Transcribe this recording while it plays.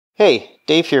Hey,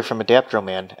 Dave here from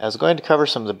Adaptroman. I was going to cover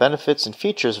some of the benefits and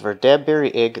features of our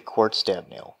Dabburyegg quartz dab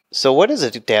nail. So what is a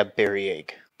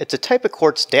Dabburyegg? It's a type of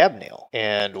quartz dab nail.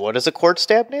 And what is a quartz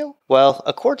dab nail? Well,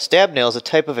 a quartz dab nail is a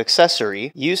type of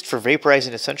accessory used for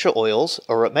vaporizing essential oils,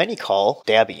 or what many call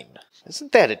dabbing.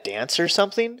 Isn't that a dance or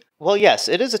something? Well, yes,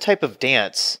 it is a type of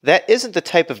dance. That isn't the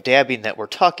type of dabbing that we're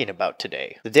talking about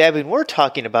today. The dabbing we're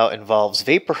talking about involves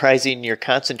vaporizing your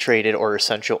concentrated or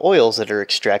essential oils that are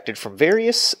extracted from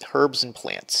various herbs and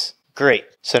plants. Great.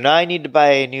 So now I need to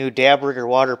buy a new Dabburyegg or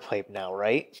water pipe now,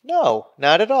 right? No,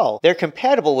 not at all. They're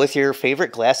compatible with your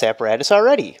favorite glass apparatus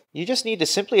already. You just need to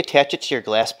simply attach it to your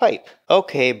glass pipe.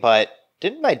 Okay, but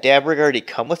didn't my Dabburyegg already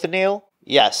come with a nail?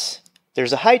 Yes.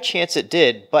 There's a high chance it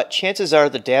did, but chances are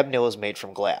the dab nail was made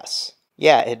from glass.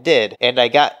 Yeah, it did, and I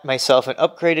got myself an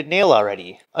upgraded nail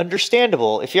already.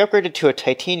 Understandable, if you upgraded to a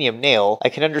titanium nail, I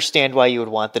can understand why you would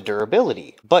want the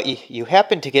durability. But you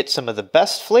happen to get some of the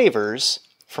best flavors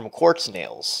from quartz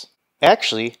nails.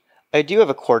 Actually, I do have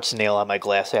a quartz nail on my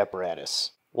glass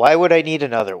apparatus. Why would I need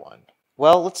another one?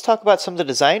 Well, let's talk about some of the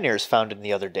design errors found in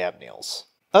the other dab nails.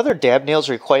 Other dab nails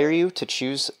require you to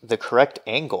choose the correct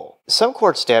angle. Some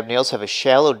quartz dab nails have a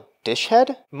shallow dish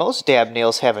head. Most dab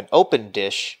nails have an open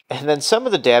dish, and then some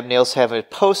of the dab nails have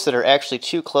posts that are actually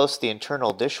too close to the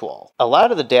internal dish wall. A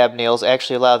lot of the dab nails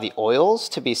actually allow the oils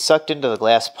to be sucked into the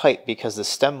glass pipe because the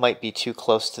stem might be too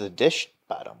close to the dish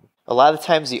bottom. A lot of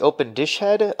times the open dish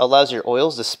head allows your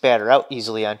oils to spatter out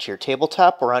easily onto your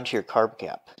tabletop or onto your carb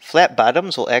cap. Flat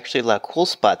bottoms will actually allow cool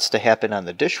spots to happen on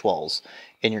the dish walls,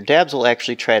 and your dabs will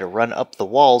actually try to run up the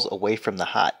walls away from the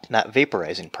hot, not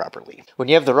vaporizing properly. When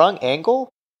you have the wrong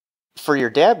angle for your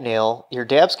dab nail, your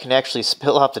dabs can actually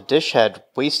spill off the dish head,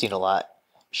 wasting a lot.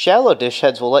 Shallow dish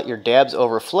heads will let your dabs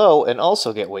overflow and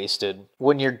also get wasted.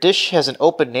 When your dish has an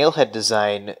open nail head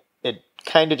design, it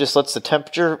kind of just lets the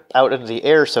temperature out into the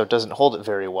air so it doesn't hold it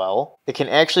very well. It can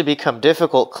actually become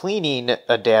difficult cleaning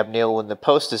a dab nail when the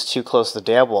post is too close to the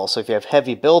dab wall, so if you have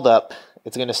heavy buildup,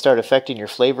 it's going to start affecting your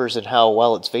flavors and how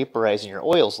well it's vaporizing your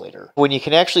oils later. When you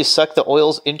can actually suck the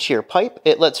oils into your pipe,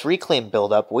 it lets reclaim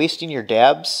build up, wasting your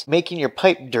dabs, making your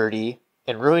pipe dirty,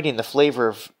 and ruining the flavor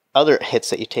of other hits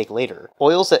that you take later.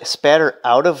 Oils that spatter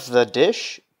out of the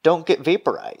dish don't get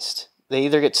vaporized. They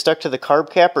either get stuck to the carb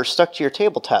cap or stuck to your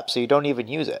tabletop, so you don't even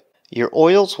use it. Your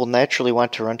oils will naturally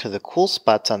want to run to the cool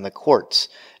spots on the quartz,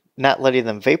 not letting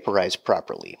them vaporize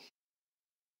properly.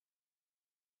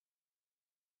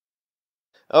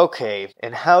 Okay,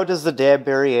 and how does the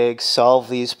Dabburyegg solve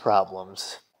these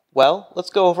problems? Well, let's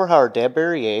go over how our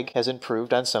Dabburyegg has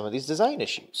improved on some of these design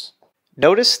issues.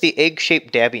 Notice the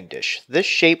egg-shaped dabbing dish. This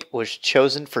shape was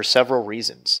chosen for several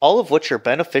reasons, all of which are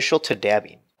beneficial to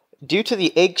dabbing. Due to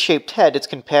the egg-shaped head, it's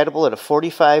compatible at a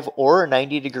 45 or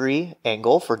 90 degree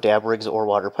angle for Dabburyggs or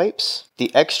water pipes.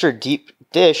 The extra deep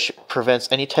dish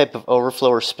prevents any type of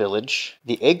overflow or spillage.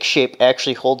 The egg shape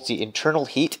actually holds the internal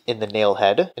heat in the nail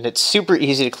head, and it's super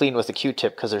easy to clean with a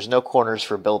Q-tip because there's no corners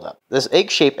for buildup. This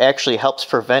egg shape actually helps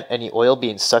prevent any oil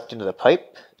being sucked into the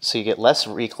pipe, so you get less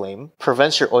reclaim,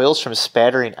 prevents your oils from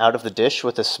spattering out of the dish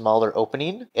with a smaller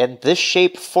opening, and this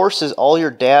shape forces all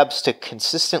your dabs to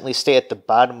consistently stay at the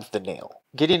bottom of the nail.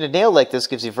 Getting a nail like this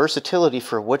gives you versatility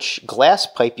for which glass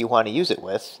pipe you want to use it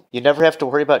with. You never have to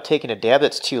worry about taking a dab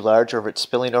that's too large or if it's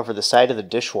spilling over the side of the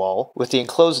dish wall. With the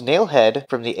enclosed nail head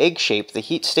from the egg shape, the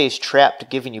heat stays trapped,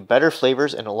 giving you better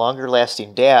flavors and a longer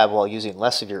lasting dab while using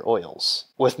less of your oils.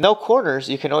 With no corners,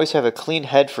 you can always have a clean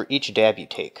head for each dab you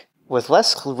take. With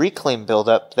less reclaim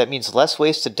buildup, that means less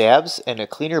wasted dabs and a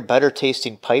cleaner, better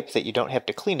tasting pipe that you don't have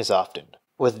to clean as often.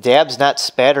 With dabs not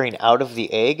spattering out of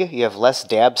the egg, you have less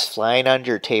dabs flying onto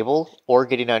your table or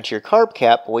getting onto your carb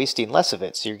cap, wasting less of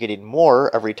it, so you're getting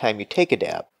more every time you take a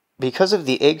dab. Because of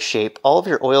the egg shape, all of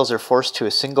your oils are forced to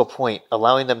a single point,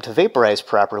 allowing them to vaporize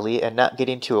properly and not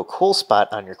getting to a cool spot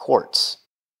on your quartz.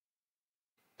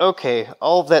 Okay,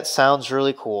 all of that sounds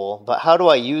really cool, but how do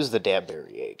I use the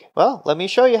Dabburyegg? Well, let me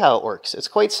show you how it works. It's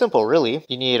quite simple, really.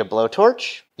 You need a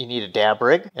blowtorch, you need a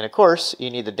Dabburyegg, and of course, you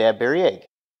need the Dabburyegg.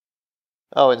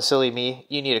 Oh, and silly me,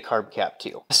 you need a carb cap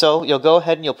too. So you'll go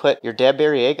ahead and you'll put your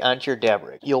Dabburyegg onto your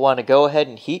Dabburyegg. You'll want to go ahead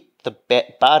and heat the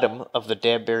bottom of the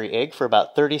Dabburyegg for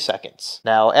about 30 seconds.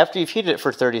 Now, after you've heated it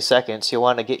for 30 seconds, you'll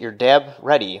want to get your dab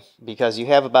ready because you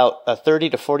have about a 30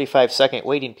 to 45 second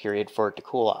waiting period for it to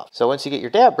cool off. So once you get your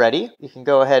dab ready, you can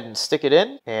go ahead and stick it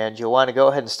in, and you'll want to go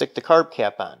ahead and stick the carb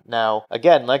cap on. Now,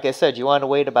 again, like I said, you want to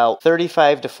wait about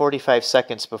 35 to 45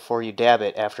 seconds before you dab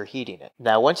it after heating it.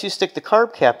 Now, once you stick the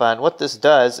carb cap on, what this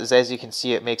does is, as you can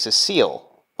see, it makes a seal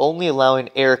only allowing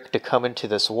air to come into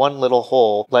this one little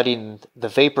hole, letting the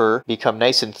vapor become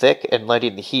nice and thick and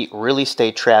letting the heat really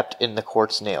stay trapped in the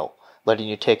quartz nail, letting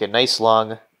you take a nice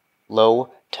long,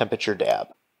 low temperature dab.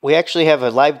 We actually have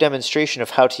a live demonstration of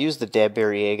how to use the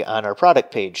Dabburyegg on our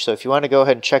product page, so if you want to go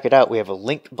ahead and check it out, we have a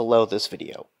link below this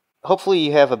video. Hopefully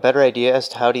you have a better idea as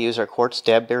to how to use our Quartz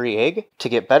Dabburyegg to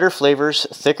get better flavors,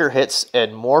 thicker hits,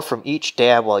 and more from each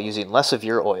dab while using less of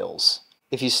your oils.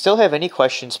 If you still have any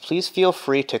questions, please feel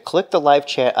free to click the live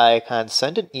chat icon,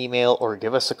 send an email, or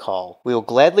give us a call. We will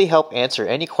gladly help answer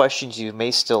any questions you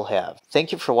may still have.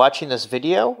 Thank you for watching this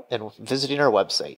video and visiting our website.